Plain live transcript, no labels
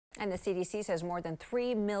And the CDC says more than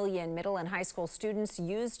 3 million middle and high school students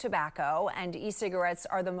use tobacco, and e-cigarettes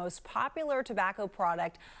are the most popular tobacco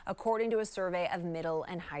product, according to a survey of middle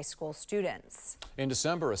and high school students. In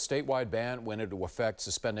December, a statewide ban went into effect,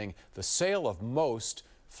 suspending the sale of most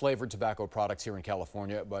flavored tobacco products here in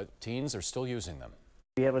California, but teens are still using them.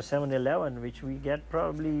 We have a 7-Eleven, which we get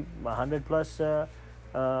probably 100 plus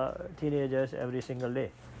teenagers every single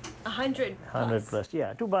day. 100 plus,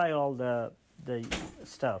 yeah, to buy all the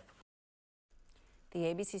stuff. The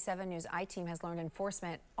ABC 7 News I-Team has learned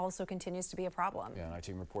enforcement also continues to be a problem. Yeah, and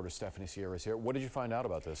I-Team reporter Stephanie Sierra is here. What did you find out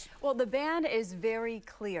about this? Well, the ban is very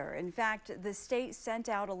clear. In fact, the state sent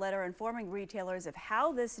out a letter informing retailers of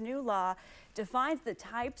how this new law defines the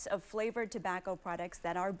types of flavored tobacco products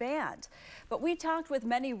that are banned. But we talked with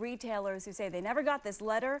many retailers who say they never got this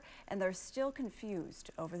letter and they're still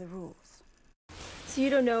confused over the rules. So you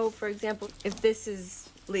don't know, for example, if this is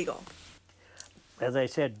legal? As I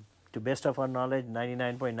said, to best of our knowledge,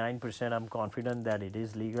 99.9% I'm confident that it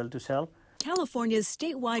is legal to sell. California's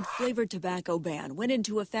statewide flavored tobacco ban went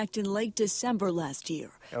into effect in late December last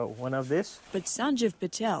year. One of this? But Sanjiv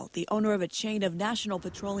Patel, the owner of a chain of National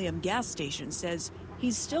Petroleum gas stations, says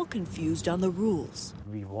he's still confused on the rules.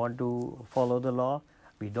 We want to follow the law.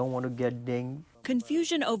 We don't want to get dinged.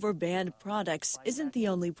 Confusion over banned products isn't the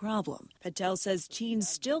only problem. Patel says teens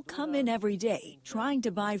still come in every day trying to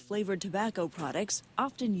buy flavored tobacco products,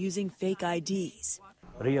 often using fake IDs.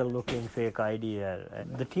 Real looking fake ID.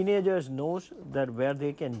 The teenagers knows that where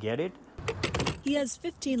they can get it. He has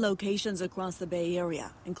 15 locations across the Bay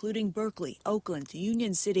Area, including Berkeley, Oakland,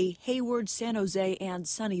 Union City, Hayward, San Jose, and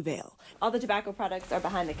Sunnyvale. All the tobacco products are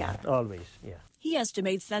behind the counter? Always, yeah. He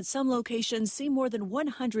estimates that some locations see more than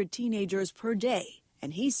 100 teenagers per day,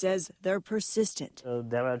 and he says they're persistent.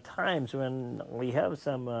 There are times when we have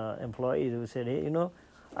some employees who said, hey,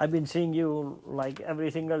 I've been seeing you like every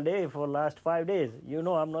single day for the last 5 days.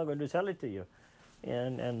 I'm not going to sell it to you.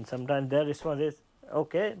 And sometimes their response is,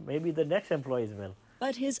 okay, maybe the next employees will.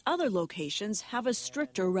 But his other locations have a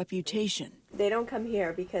stricter reputation. They don't come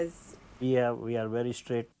here because... We are very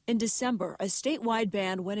strict. In December, a statewide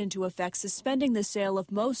ban went into effect suspending the sale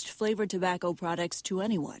of most flavored tobacco products to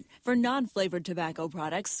anyone. For non-flavored tobacco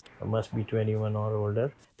products, it must be 21 or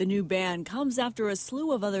older. The new ban comes after a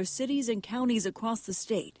slew of other cities and counties across the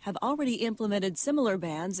state have already implemented similar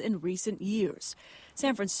bans in recent years.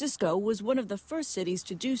 San Francisco was one of the first cities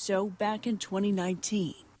to do so back in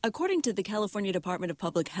 2019. According to the California Department of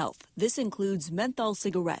Public Health, this includes menthol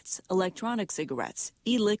cigarettes, electronic cigarettes,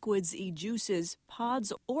 e-liquids, e-juices,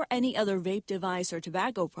 pods, or any other vape device or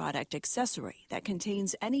tobacco product accessory that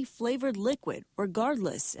contains any flavored liquid,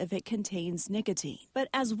 regardless if it contains nicotine. But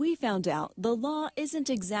as we found out, the law isn't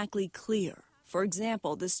exactly clear. For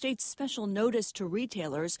example, the state's special notice to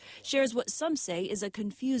retailers shares what some say is a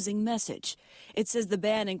confusing message. It says the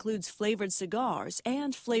ban includes flavored cigars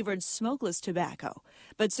and flavored smokeless tobacco,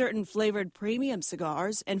 but certain flavored premium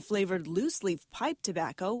cigars and flavored loose-leaf pipe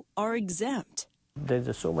tobacco are exempt.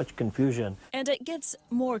 There's so much confusion. And it gets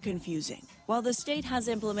more confusing. While the state has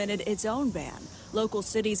implemented its own ban, local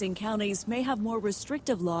cities and counties may have more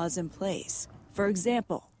restrictive laws in place. For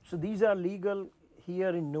example, so these are legal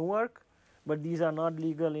here in Newark, but these are not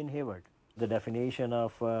legal in Hayward. The definition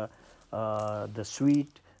of the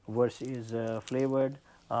sweet versus flavored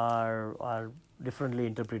are differently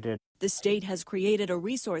interpreted. The state has created a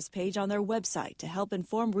resource page on their website to help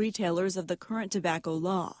inform retailers of the current tobacco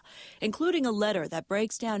law, including a letter that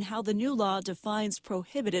breaks down how the new law defines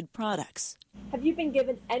prohibited products. Have you been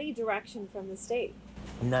given any direction from the state?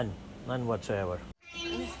 None whatsoever.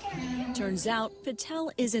 Turns out Patel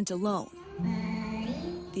isn't alone.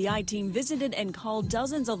 The I-Team visited and called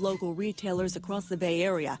dozens of local retailers across the Bay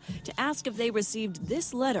Area to ask if they received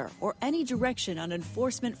this letter or any direction on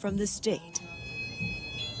enforcement from the state.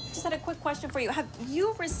 Just had a quick question for you. Have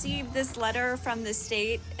you received this letter from the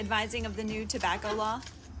state advising of the new tobacco law?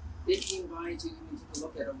 They invite you to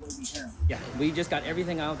look at what we have. Yeah, we just got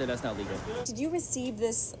everything out there that's not legal. Did you receive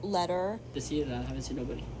this letter? This year, I haven't seen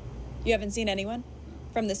nobody. You haven't seen anyone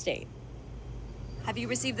from the state? Have you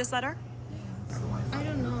received this letter? I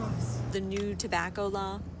don't know. The new tobacco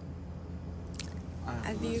law?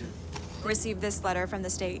 Have you received this letter from the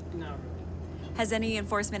state? No. Has any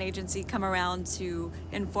enforcement agency come around to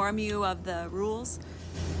inform you of the rules?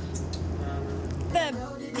 The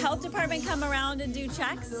health department come around and do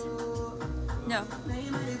checks? No.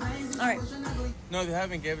 All right. No, they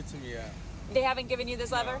haven't given it to me yet. They haven't given you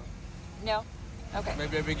this letter? No. Okay.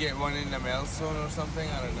 Maybe I get one in the mail soon or something.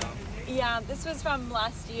 I don't know. Yeah, this was from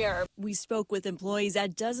last year. We spoke with employees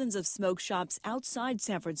at dozens of smoke shops outside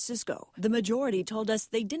San Francisco. The majority told us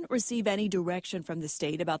they didn't receive any direction from the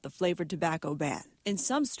state about the flavored tobacco ban. In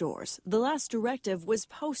some stores, the last directive was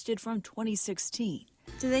posted from 2016.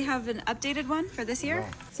 Do they have an updated one for this year?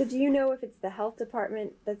 So do you know if it's the health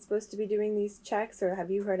department that's supposed to be doing these checks, or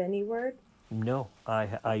have you heard any word? No,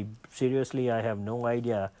 I seriously, I have no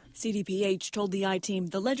idea. CDPH told the I-Team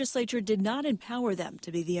the legislature did not empower them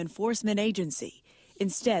to be the enforcement agency.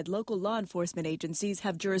 Instead, local law enforcement agencies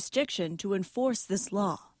have jurisdiction to enforce this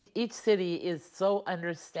law. Each city is so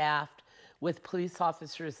understaffed with police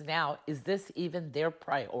officers now. Is this even their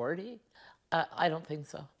priority? I don't think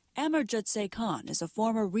so. Amarjit Singh Khan is a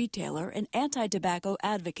former retailer and anti-tobacco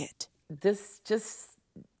advocate. This just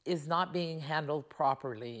is not being handled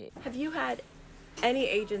properly. Have you had any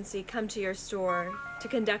agency come to your store to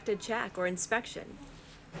conduct a check or inspection?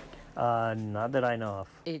 Not that I know of.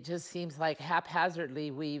 It just seems like haphazardly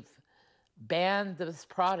we've banned this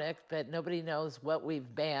product, but nobody knows what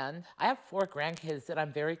we've banned. I have 4 grandkids that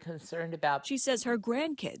I'm very concerned about. She says her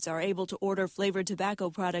grandkids are able to order flavored tobacco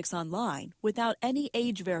products online without any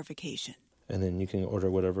age verification. And then you can order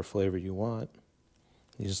whatever flavor you want.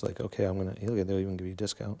 You're just like, okay, they'll even give you a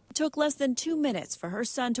discount. It took less than 2 minutes for her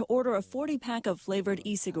son to order a 40-pack of flavored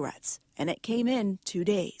e-cigarettes, and it came in 2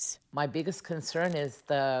 days. My biggest concern is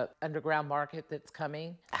the underground market that's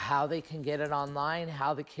coming, how they can get it online,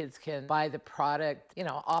 how the kids can buy the product,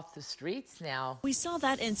 off the streets now. We saw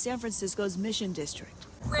that in San Francisco's Mission District.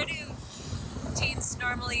 Where do teens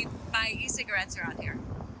normally buy e-cigarettes around here?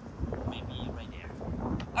 Maybe right there.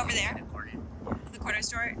 Over there? The corner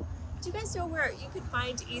store? Do you guys know where you could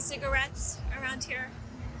find e-cigarettes around here?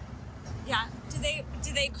 Yeah. Do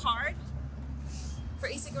they card for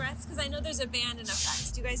e-cigarettes? Because I know there's a ban in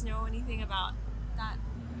effect. Do you guys know anything about that?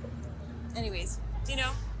 Anyways, do you know?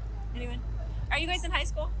 Anyone? Are you guys in high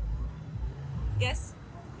school? Yes?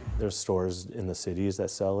 There's stores in the cities that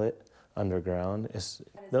sell it underground.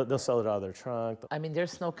 They'll sell it out of their trunk. I mean,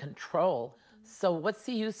 there's no control. So what's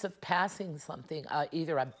the use of passing something,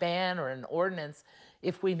 either a ban or an ordinance,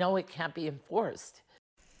 if we know it can't be enforced?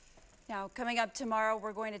 Now, coming up tomorrow,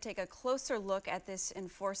 we're going to take a closer look at this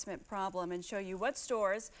enforcement problem and show you what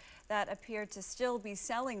stores that appear to still be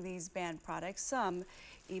selling these banned products, some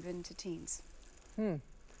even to teens.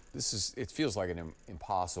 It feels like an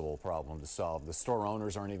impossible problem to solve. The store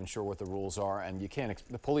owners aren't even sure what the rules are, and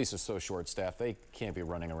the police are so short-staffed, they can't be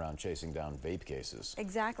running around chasing down vape cases.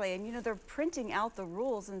 Exactly, and they're printing out the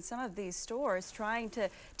rules in some of these stores, trying to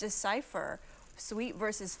decipher sweet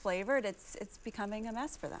versus flavored. It's becoming a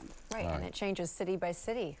mess for them. Right, and it changes city by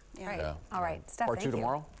city. Yeah. Right. Yeah. All right, Steph, Part 2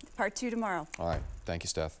 tomorrow? Part 2 tomorrow. All right. Thank you,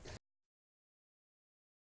 Steph.